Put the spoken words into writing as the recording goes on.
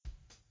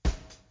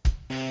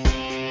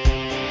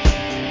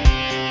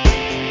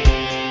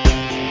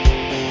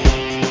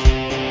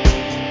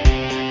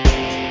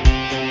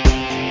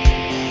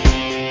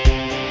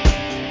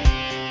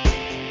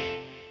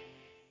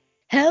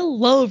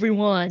Hello,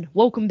 everyone.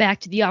 Welcome back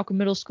to the Awkward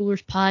Middle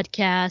Schoolers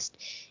podcast.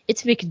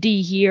 It's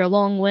McD here,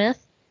 along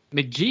with...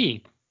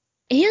 McG.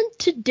 And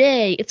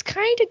today, it's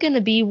kind of going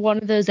to be one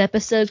of those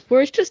episodes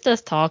where it's just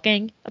us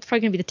talking. That's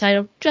probably going to be the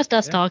title, just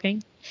us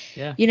talking.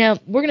 Yeah. You know,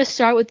 we're going to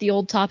start with the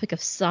old topic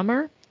of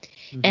summer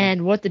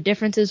and what the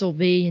differences will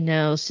be, you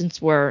know,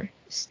 since we're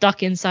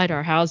stuck inside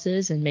our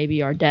houses and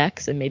maybe our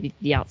decks and maybe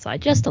the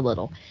outside just a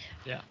little.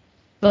 Yeah.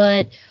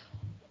 But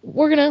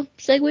we're going to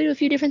segue to a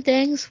few different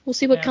things. We'll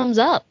see what comes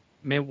up.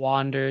 May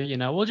wander,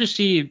 we'll just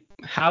see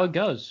how it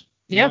goes.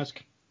 It's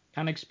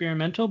kind of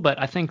experimental, but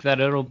I think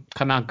that it'll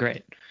come out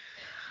great.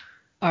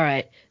 All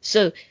right.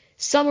 So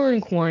summer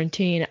in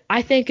quarantine,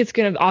 I think it's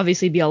going to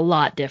obviously be a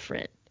lot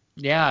different.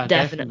 Yeah,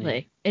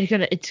 definitely. It's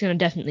gonna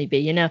definitely be.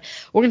 You know,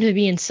 we're going to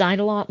be inside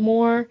a lot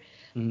more.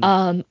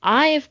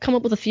 I've come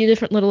up with a few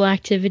different little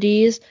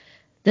activities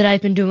that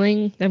I've been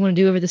doing that I'm going to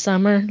do over the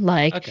summer.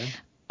 Like,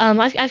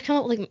 I've come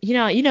up with, like,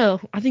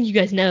 I think you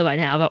guys know by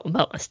now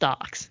about my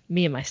stocks.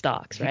 Me and my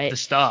stocks, right? The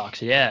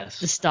stocks, yes.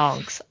 The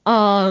stonks.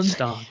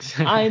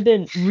 Stonks. I've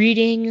been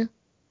reading.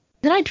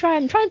 I'm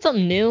trying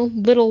something new,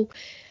 little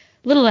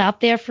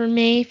out there for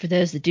me, for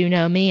those that do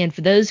know me, and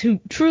for those who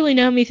truly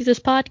know me through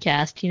this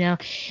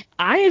podcast.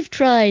 I have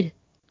tried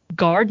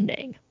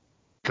gardening.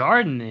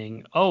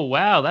 Gardening? Oh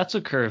wow, that's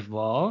a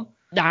curveball.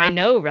 I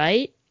know,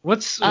 right?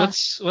 What's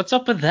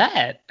up with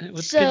that?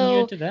 What's getting you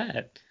into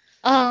that?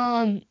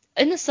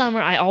 In the summer,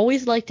 I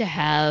always like to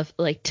have,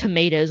 like,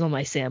 tomatoes on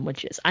my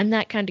sandwiches. I'm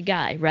that kind of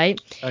guy, right?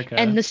 Okay.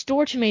 And the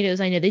store tomatoes,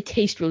 I know they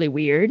taste really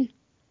weird.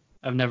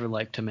 I've never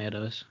liked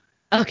tomatoes.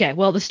 Okay,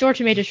 well, the store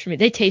tomatoes for me,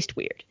 they taste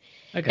weird.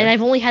 Okay. And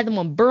I've only had them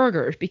on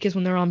burgers because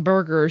when they're on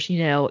burgers,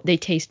 they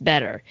taste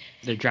better.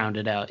 They're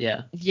drowned out,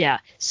 yeah. Yeah.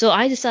 So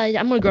I decided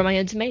I'm going to grow my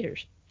own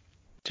tomatoes.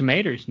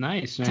 Tomatoes,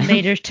 nice, man.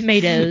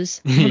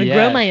 Tomatoes. I'm going to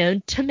grow my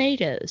own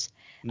tomatoes.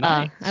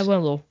 Nice. I went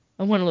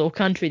a little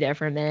country there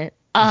for a minute.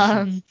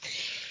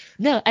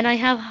 No, and I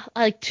have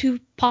like 2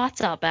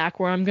 pots out back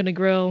where I'm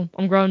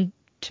growing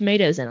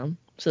tomatoes in them.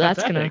 So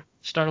that's going to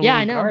start a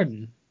little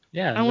garden.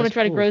 Yeah, I want to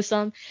try to grow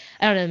some.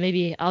 I don't know,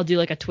 maybe I'll do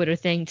like a Twitter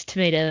thing. It's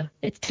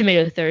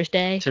Tomato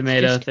Thursday.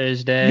 Tomato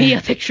Thursday. Me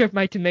a picture of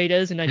my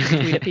tomatoes and I just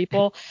tweet at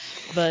people.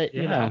 But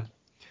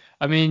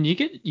I mean,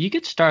 you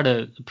could start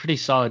a pretty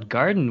solid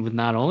garden with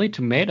not only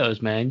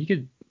tomatoes, man. You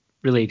could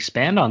really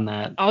expand on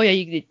that. Oh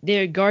yeah,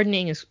 their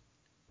gardening is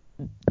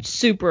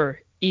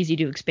super easy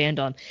to expand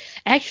on.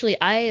 Actually,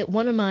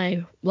 one of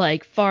my,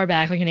 like, far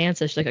back, like an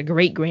ancestor, like a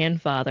great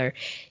grandfather,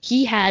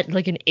 he had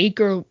like an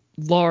acre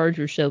large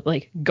or so,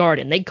 like,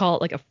 garden. They call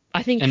it like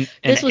I think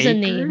this was acre? In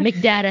the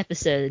McDad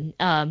episode.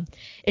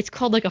 It's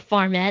called like a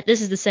farmette.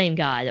 This is the same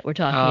guy that we're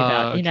talking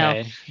about.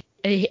 Okay.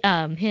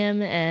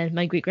 Him and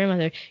my great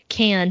grandmother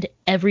canned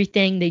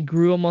everything. They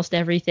grew almost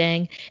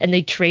everything, and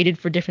they traded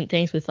for different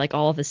things with, like,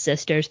 all of his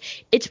sisters.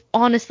 It's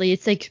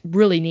like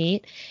really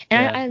neat.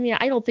 And I mean,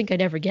 I don't think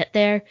I'd ever get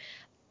there,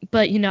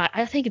 but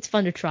I think it's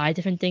fun to try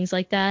different things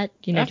like that.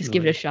 Definitely. Just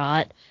give it a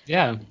shot.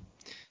 Yeah.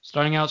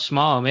 Starting out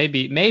small,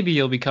 maybe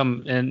you'll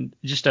become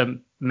just a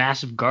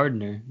massive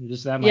gardener.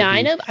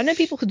 I know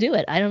people who do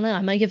it. I don't know.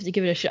 I might have to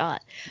give it a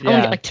shot. I want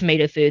to get, like,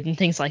 tomato food and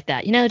things like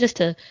that.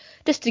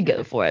 Just to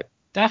go for it.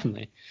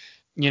 Definitely.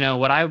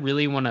 What I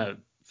really want to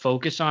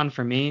focus on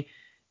for me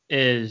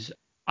is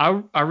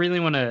I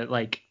really want to,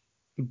 like,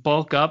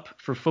 bulk up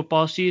for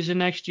football season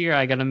next year.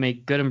 I got to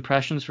make good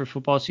impressions for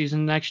football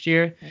season next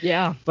year.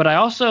 Yeah. But I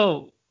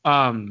also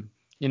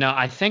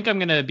I think I'm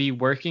going to be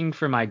working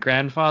for my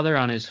grandfather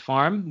on his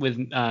farm with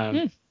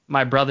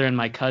my brother and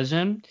my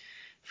cousin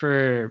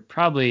for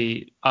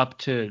probably up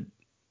to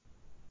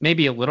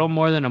maybe a little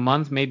more than a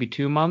month, maybe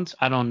 2 months.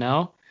 I don't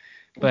know.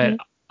 But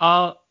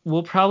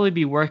we'll probably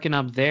be working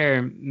up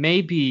there,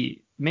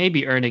 maybe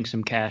earning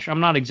some cash.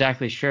 I'm not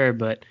exactly sure,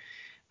 but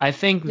I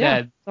think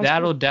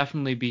that'll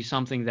definitely be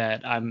something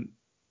that I'm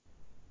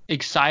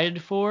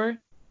excited for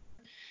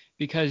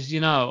because,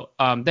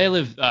 they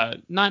live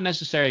not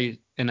necessarily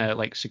in a,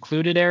 like,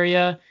 secluded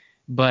area,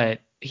 but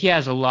he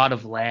has a lot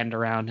of land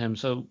around him,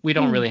 so we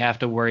don't really have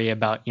to worry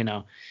about,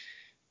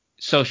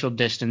 social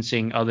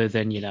distancing other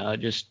than,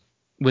 just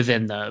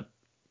within the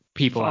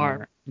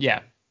people. Yeah.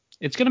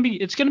 It's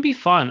gonna be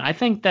fun. I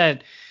think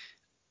that,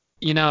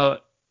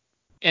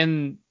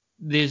 in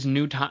this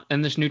new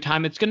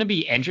time, it's gonna be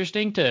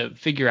interesting to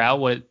figure out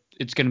what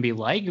it's gonna be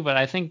like. But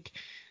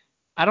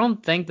I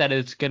don't think that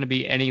it's gonna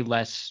be any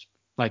less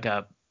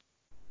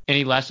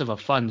of a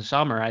fun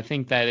summer. I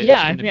think that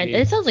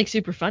it sounds like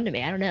super fun to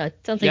me. I don't know.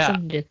 It sounds like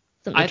something to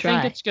try. I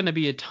think it's gonna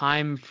be a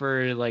time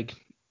for, like,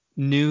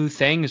 new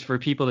things, for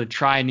people to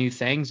try new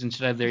things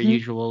instead of their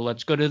usual,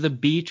 let's go to the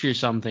beach or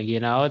something,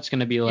 It's going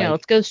to be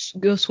like, let's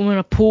go swim in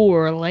a pool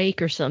or a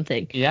lake or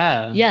something.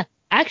 Yeah.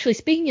 Actually,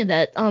 speaking of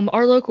that,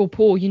 our local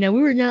pool, we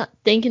were not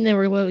thinking they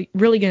were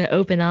really going to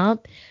open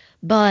up,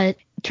 but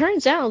it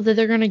turns out that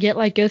they're going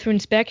to go through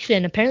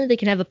inspection. Apparently they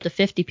can have up to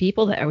 50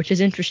 people there, which is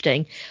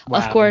interesting. Wow.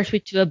 Of course, we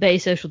have to obey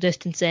social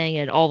distancing,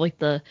 and all, like,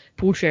 the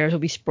pool chairs will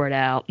be spread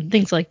out and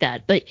things like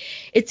that. But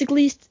it's at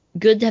least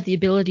good to have the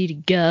ability to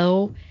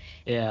go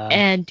Yeah.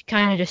 and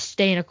kind of just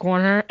stay in a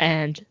corner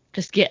and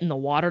just get in the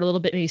water a little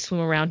bit, maybe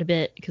swim around a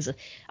bit, because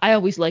I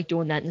always like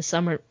doing that in the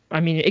summer. I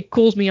mean, it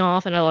cools me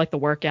off, and I like the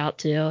workout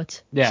too.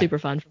 It's Yeah, super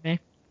fun for me.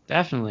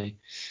 definitely.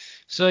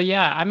 So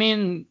yeah, I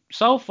mean,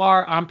 so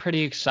far I'm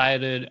pretty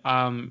excited.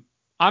 I'm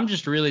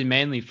just really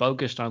mainly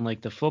focused on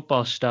like the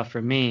football stuff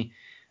for me.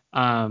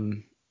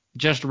 Um,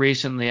 just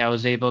recently I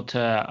was able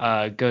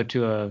to go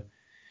to a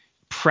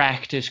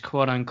practice,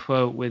 quote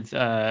unquote, with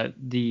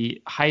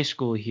the high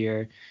school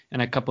here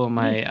and a couple of Mm,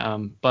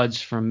 my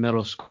buds from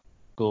middle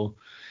school.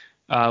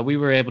 We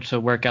were able to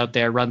work out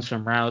there, run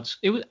some routes.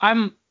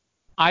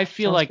 I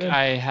feel sounds like good.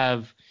 I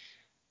have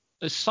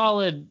a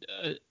solid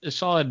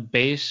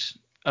base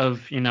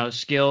of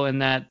skill in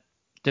that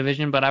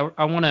division, but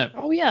I want to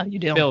Oh yeah, you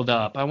do. build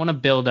up. I want to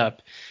build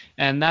up,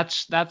 and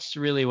that's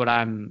really what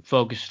I'm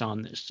focused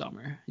on this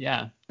summer.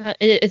 Yeah.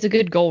 It's a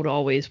good goal to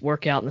always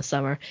work out in the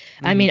summer.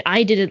 I Hmm. mean,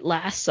 I did it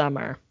last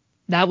summer.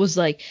 That was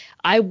like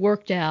I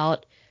worked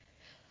out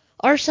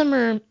our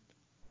summer.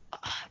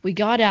 We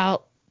got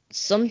out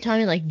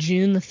sometime in like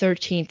June the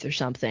 13th or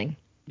something.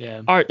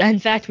 Yeah. In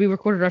fact, we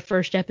recorded our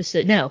first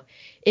episode. No,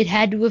 it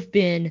had to have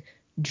been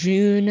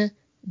June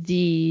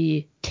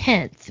the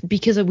 10th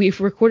because we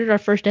recorded our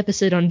first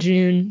episode on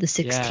June the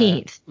Yeah.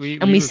 16th, We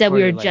and we we said we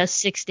were recorded like just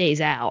 6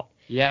 days out.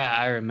 yeah,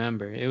 I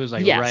remember. It was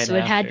like Yeah, right so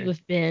it had to after.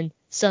 have been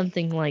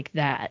something like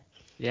that.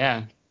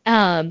 Yeah.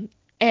 Um,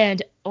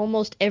 and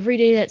almost every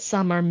day that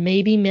summer,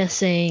 maybe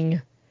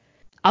missing.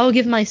 I'll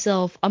give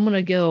myself. I'm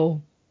gonna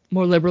go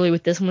more liberally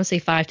with this. I'm gonna say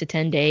 5 to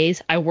 10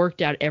 days. I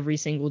worked out every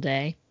single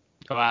day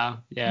Wow.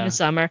 in the Yeah.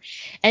 summer.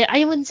 And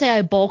I wouldn't say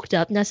I bulked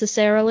up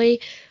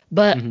necessarily,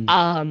 but Hmm.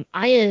 I'm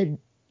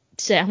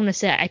gonna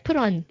say I put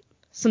on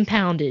some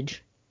poundage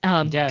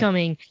Yeah.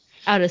 coming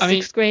out of I mean,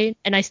 sixth grade,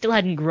 and I still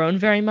hadn't grown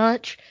very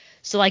much,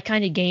 so I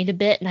kind of gained a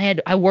bit,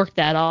 and I worked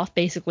that off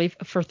basically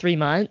for 3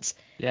 months.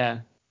 yeah.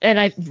 And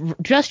I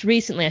just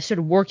recently I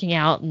started working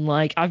out, and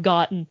like I've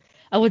gotten,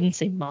 I wouldn't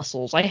say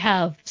muscles, I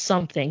have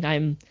something.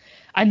 I'm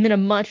in a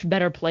much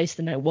better place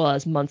than I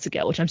was months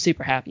ago, which I'm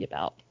super happy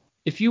about.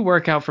 If you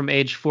work out from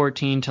age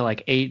 14 to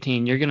like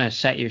 18, you're gonna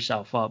set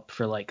yourself up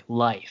for like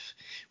life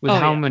with Oh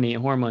how yeah. many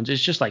hormones.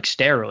 It's just like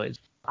steroids.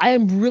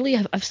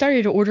 I've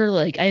started to order,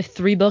 like I have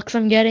 3 books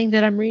I'm getting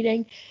that I'm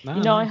reading. Oh, I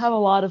nice. have a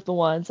lot of the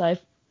ones I've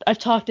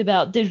talked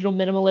about Digital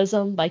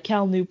Minimalism by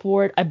Cal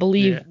Newport, I Yeah.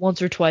 believe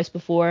once or twice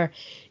before.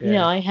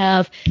 Yeah. I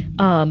have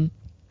um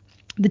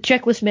the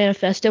Checklist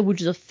Manifesto, which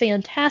is a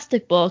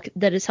fantastic book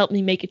that has helped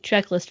me make a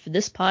checklist for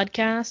this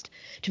podcast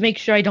to make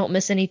sure I don't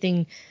miss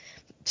anything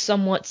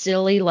somewhat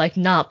silly, like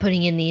not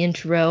putting in the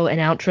intro and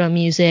outro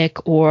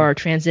music or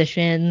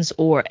transitions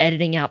or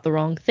editing out the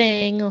wrong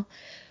thing or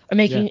Yeah.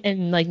 making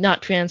and like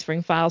not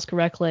transferring files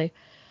correctly.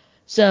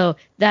 So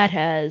that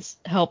has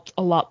helped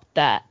a lot with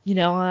that.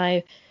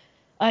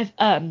 I've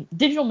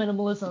Digital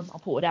Minimalism, I'll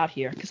pull it out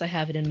here because I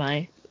have it in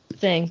my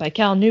thing by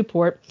Cal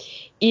Newport,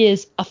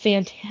 is a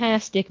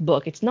fantastic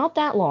book. It's not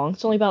that long.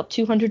 It's only about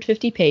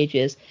 250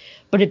 pages,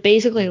 but it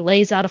basically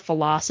lays out a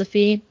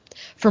philosophy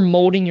for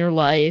molding your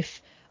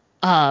life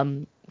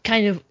kind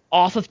of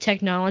off of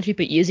technology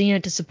but using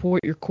it to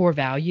support your core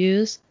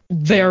values. Yeah.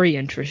 Very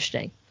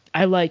interesting.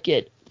 I like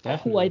it quite a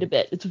Definitely.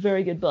 bit. It's a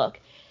very good book.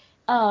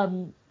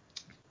 Um,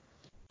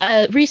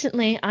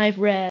 Recently, I've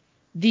read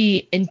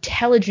The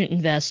Intelligent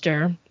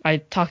Investor. I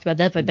talked about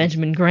that by Mhm.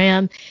 Benjamin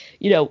Graham.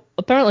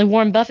 Apparently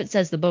Warren Buffett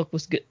says the book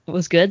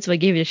was good, so I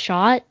gave it a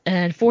shot.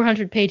 And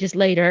 400 pages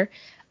later,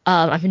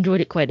 I've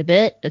enjoyed it quite a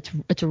bit.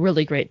 It's a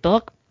really great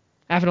book.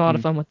 Having a lot of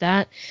Mhm. fun with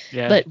that.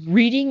 Yeah. But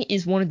reading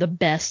is one of the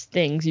best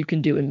things you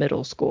can do in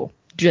middle school.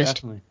 Just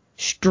Definitely.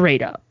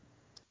 straight up,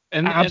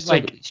 And like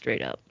absolutely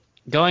straight up.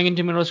 going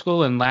into middle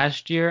school and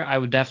last year, I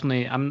would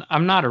definitely.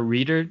 I'm not a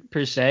reader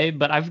per se,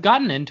 but I've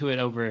gotten into it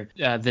over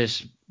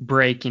this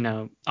break.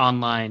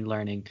 Online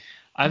learning.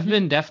 I've Hmm.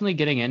 been definitely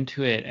getting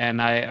into it,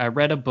 and I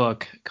read a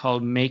book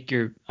called Make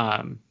Your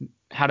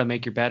How to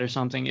Make Your Bed or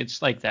something.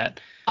 It's like that.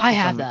 I It's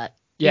have that.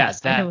 yeah,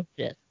 Yes, I know that what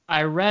it is.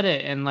 I read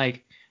it and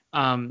like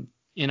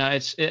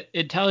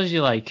it tells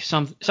you like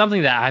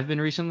something that I've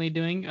been recently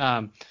doing.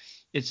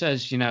 It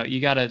says you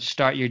got to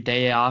start your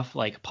day off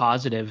like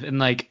positive and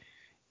like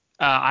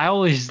I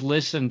always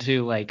listen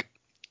to like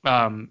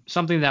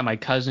something that my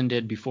cousin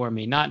did before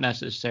me, not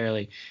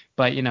necessarily,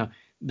 but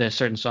the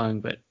certain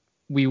song. But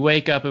we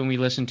wake up and we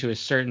listen to a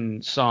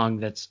certain song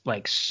that's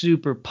like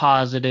super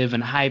positive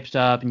and hyped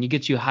up, and you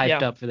get you hyped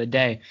Yeah, up for the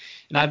day.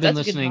 And I've been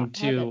that's a good listening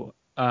habit.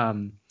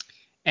 to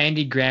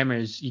Andy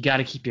Grammer's "You Got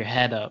to Keep Your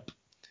Head Up,"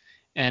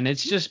 and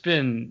it's just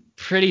been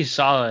pretty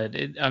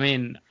solid. I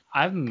mean,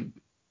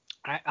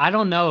 I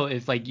don't know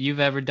if like you've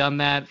ever done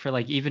that for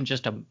like even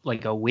just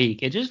a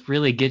week. It just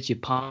really gets you I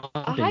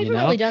pumping, you haven't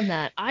know? really done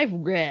that. I've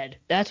read.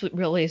 That's what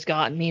really has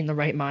gotten me in the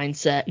right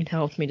mindset and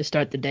helped me to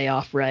start the day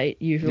off right,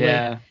 usually.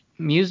 Yeah.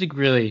 Music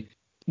really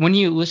when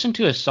you listen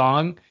to a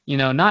song,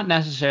 not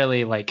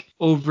necessarily like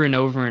over and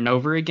over and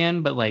over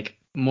again, but like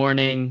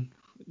morning,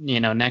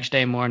 next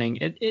day morning,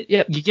 it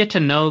Yep. you get to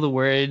know the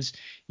words,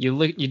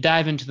 you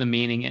dive into the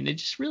meaning, and it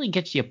just really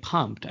gets you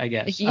pumped, I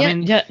guess. Yeah, I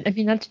mean, yeah. I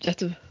mean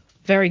that's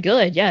very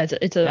good. Yeah,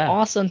 it's an yeah,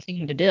 awesome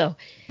thing to do.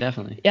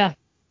 definitely. Yeah.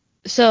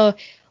 So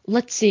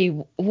let's see,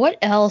 what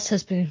else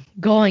has been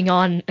going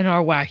on in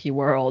our wacky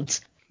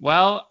worlds?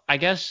 Well, I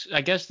guess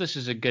this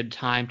is a good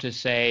time to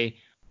say,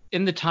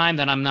 in the time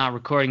that I'm not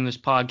recording this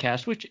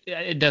podcast, which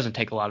it doesn't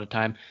take a lot of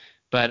time,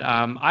 but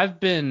I've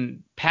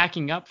been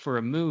packing up for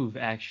a move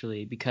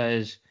actually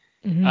because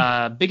Hmm.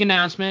 big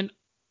announcement,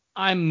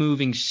 I'm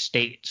moving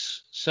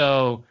states.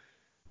 So,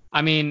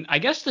 I mean, I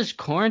guess this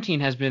quarantine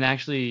has been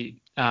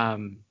actually,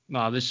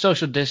 well, this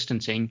social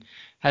distancing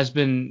has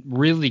been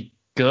really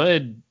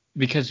good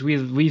because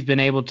we've been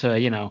able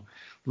to,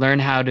 learn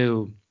how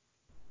to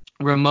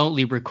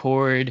remotely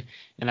record,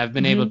 and I've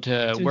been able It's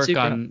to been work super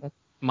on helpful.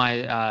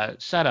 my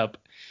setup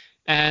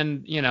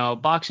and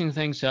boxing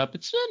things up.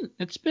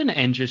 It's been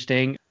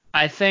interesting.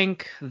 I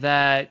think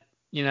that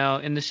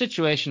in the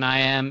situation I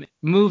am,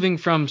 moving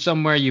from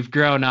somewhere you've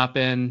grown up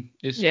in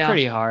is Yeah.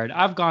 pretty hard.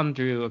 I've gone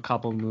through a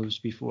couple moves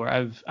before.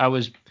 I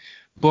was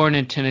born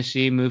in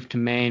Tennessee, moved to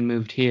Maine,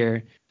 moved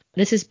here.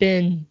 This has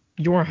been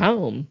your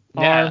home.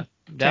 Yeah, Our town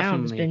has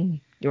definitely.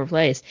 been your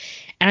place,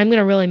 and I'm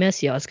gonna really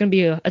miss you. It's gonna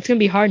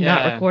be hard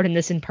not Yeah, recording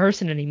this in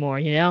person anymore.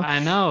 I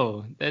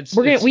know. It's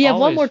We're gonna it's we have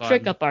one always more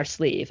trick fun. up our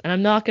sleeve, and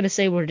I'm not gonna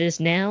say what it is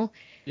now,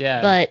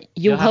 Yeah, but you'll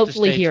you'll have to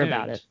hopefully stay hear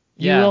about it. tuned.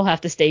 You Yeah. will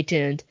have to stay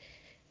tuned.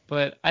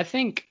 But I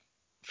think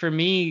for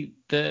me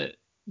the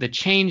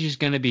change is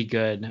going to be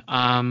good.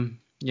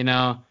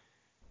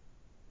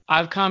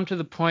 I've come to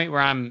the point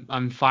where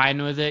I'm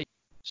fine with it.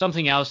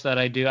 Something else that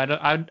I do, I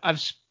don't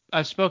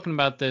I've spoken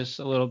about this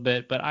a little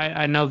bit, but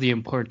I know the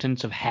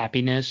importance of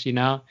happiness, It's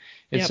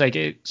Yep.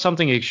 like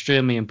something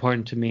extremely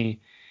important to me.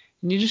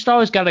 And you just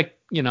always got to,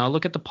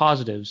 look at the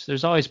positives.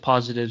 There's always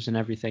positives in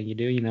everything you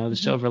do, the Hmm.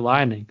 silver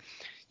lining.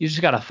 You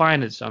just got to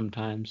find it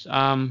sometimes.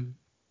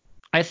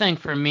 I think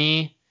for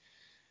me,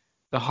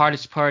 the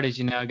hardest part is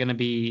going to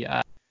be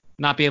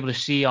not be able to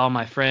see all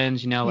my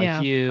friends, like Yeah,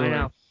 I you, or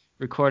know.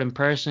 record in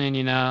person,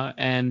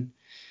 and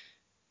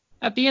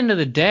at the end of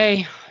the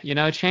day,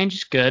 change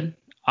is good.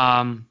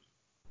 um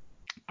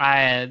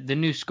the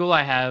new school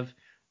I have,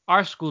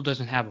 our school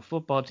doesn't have a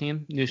football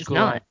team. New It's school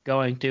I'm not.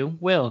 going to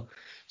will.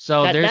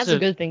 So there's That's a a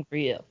good thing for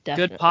you, good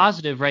definitely.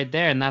 positive right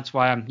there, and that's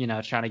why I'm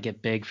trying to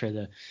get big for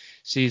the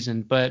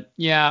season. But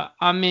yeah,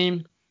 I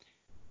mean,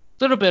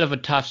 little bit of a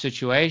tough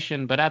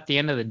situation, but at the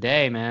end of the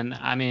day, man,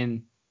 I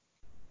mean,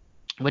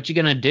 what you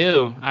gonna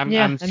do? I'm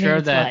Yeah, I'm I mean sure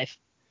it's that life.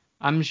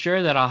 I'm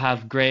sure that I'll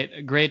have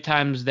great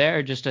times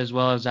there just as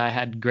well as I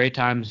had great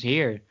times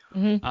here.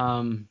 Hmm.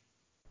 Um,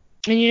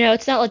 And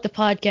it's not like the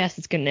podcast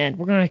is gonna end.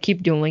 We're gonna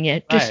keep doing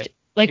it, just right,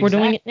 like we're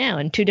doing it exactly. now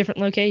in two different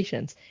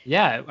locations.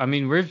 Yeah, I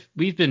mean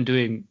we've been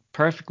doing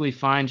perfectly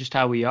fine just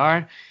how we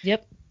are,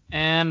 Yep.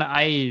 and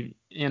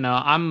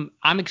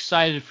I'm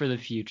excited for the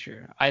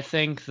future. I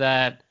think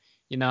that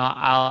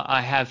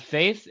I have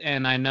faith,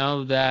 and I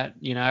know that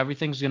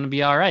everything's gonna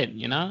be all right,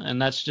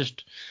 and that's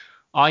just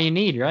all you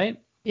need, right?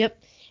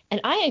 Yep.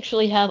 And I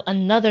actually have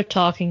another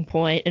talking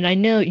point, and I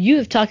know you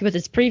have talked about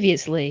this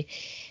previously.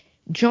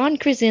 John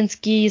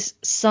Krasinski's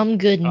Some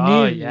Good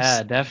Oh News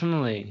yeah,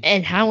 definitely.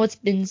 and how it's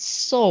been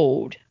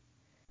sold.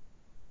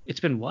 It's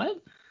been what?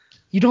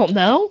 You don't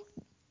know?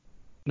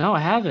 No, I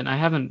haven't. I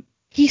haven't.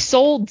 He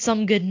sold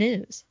Some Good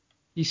News.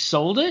 He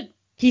sold it?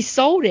 He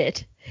sold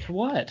it. To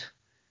what?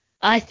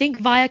 I think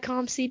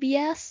Viacom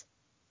CBS.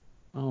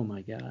 Oh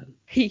my God.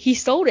 He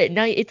sold it.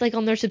 Now it's like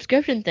on their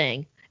subscription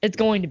thing. It's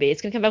going to be.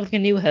 It's gonna come out with a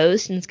new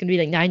host, and it's gonna be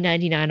like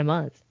 $9.99 a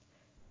month.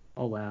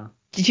 Oh wow.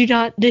 Did you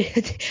not? Were I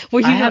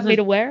you not made haven't.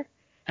 aware?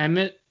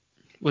 Admit.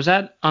 Was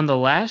that on the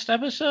last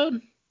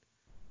episode?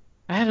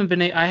 I haven't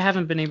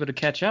been able to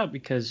catch up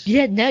because.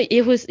 Yeah, no,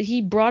 it was.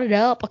 He brought it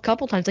up a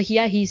couple times. Like, he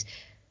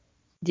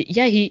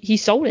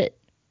sold it.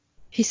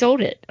 He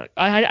sold it.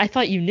 I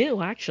thought you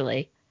knew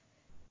actually.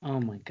 Oh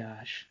my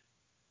gosh.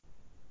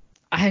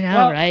 I know,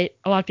 Well, right?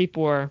 A lot of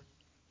people were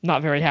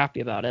not very happy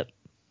about it.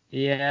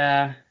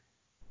 yeah.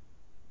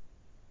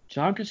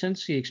 John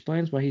Krasinski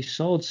explains why he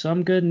sold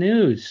Some Good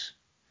News.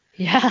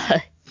 Yeah,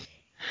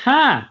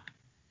 Ha!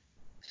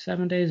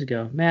 7 days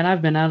ago. Man,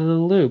 I've been out of the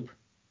loop.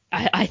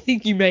 I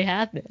think you may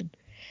have been.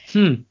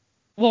 Hmm.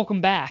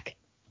 Welcome back.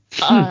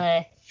 Hmm.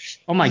 Uh,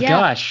 Oh my yeah.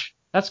 gosh.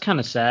 That's kind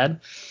of sad.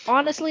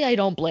 Honestly, I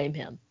don't blame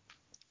him.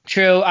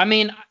 True. I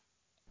mean,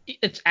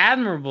 it's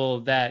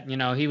admirable that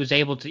he was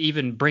able to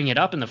even bring it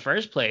up in the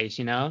first place.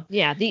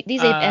 Yeah, these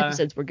eight uh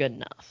episodes were good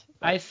enough.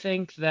 I But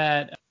think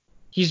that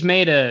he's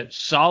made a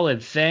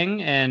solid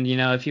thing, and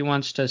if he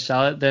wants to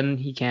sell it, then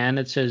he can.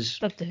 It's his.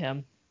 it's up to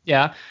him.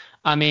 Yeah,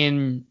 I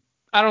mean,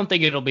 I don't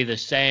think it'll be the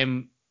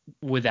same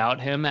without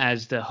him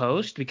as the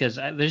host, because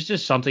there's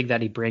just something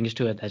that he brings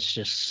to it that's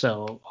just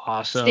so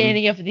awesome.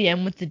 Standing up at the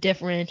end with the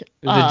different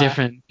The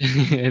different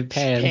pants.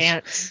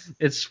 pants,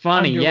 It's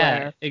funny. Yeah, underwear,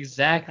 what have you.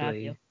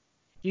 exactly. Yeah,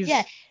 he's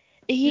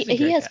he he's a he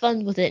great has guy.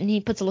 fun with it, and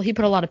he put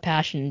a lot of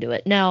passion into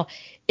it. Now,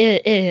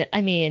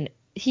 I mean,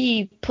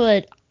 he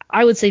put,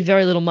 I would say,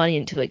 very little money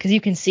into it because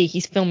you can see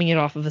he's filming it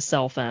off of a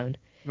cell phone.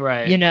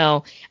 Right. You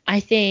know,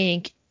 I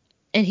think.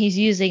 and he's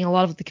using a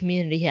lot of what the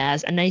community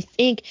has. And I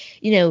think,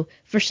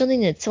 for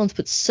something that someone's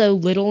put so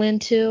little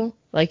into,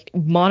 like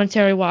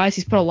monetary wise,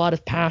 he's put a lot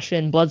of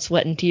passion, blood,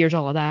 sweat, and tears,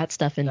 all of that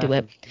stuff into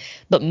it.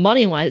 But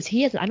money wise,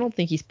 I don't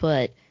think he's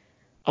put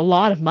a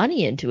lot of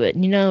money into it.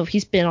 And,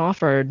 he's been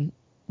offered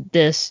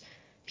this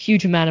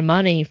huge amount of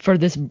money for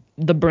the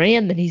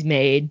brand that he's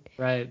made.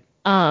 Right.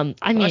 I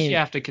mean, you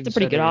have to it's a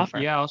pretty good offer.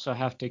 You also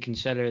have to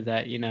consider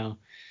that,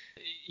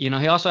 he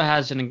also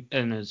has an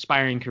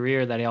aspiring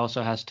career that he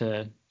also has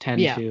to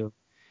tend to.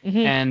 Mm-hmm.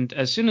 And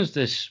as soon as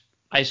this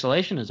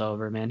isolation is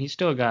over, man, he's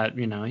still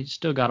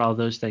got all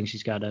those things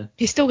he's got to.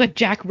 He's still got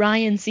Jack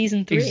Ryan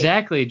season 3.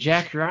 Exactly,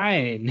 Jack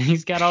Ryan.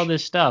 He's got all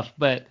this stuff.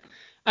 But,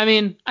 I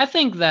mean, I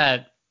think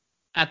that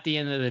at the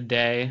end of the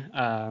day,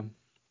 I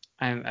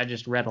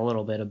just read a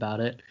little bit about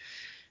it.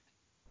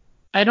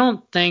 I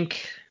don't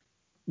think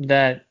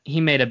that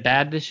he made a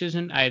bad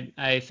decision.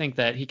 I think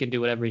that he can do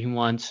whatever he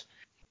wants.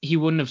 He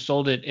wouldn't have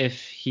sold it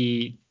if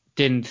he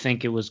didn't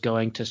think it was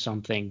going to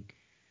something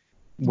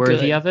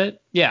worthy of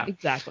it. Yeah.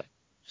 Exactly.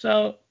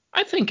 So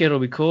I think it'll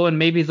be cool, and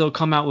maybe they'll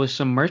come out with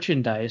some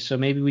merchandise, so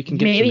maybe we can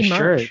get some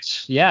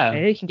shirts. Yeah.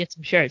 Maybe we can get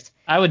some shirts.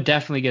 I would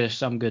definitely get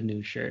some good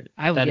new shirt.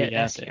 I would get a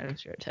SCN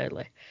shirt,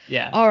 totally.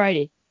 Yeah.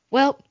 Alrighty.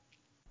 Well,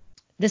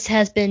 this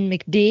has been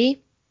McD.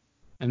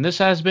 And this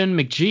has been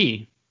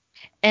McG.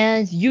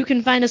 And you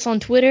can find us on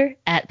Twitter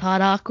at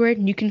PodAwkward,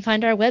 and you can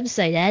find our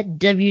website at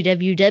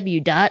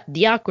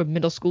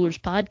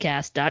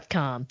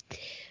www.theawkwardmiddleschoolerspodcast.com.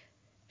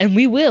 And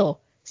we will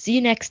see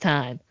you next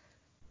time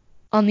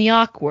on the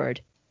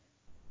Awkward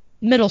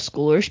Middle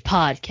Schoolers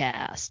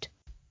Podcast.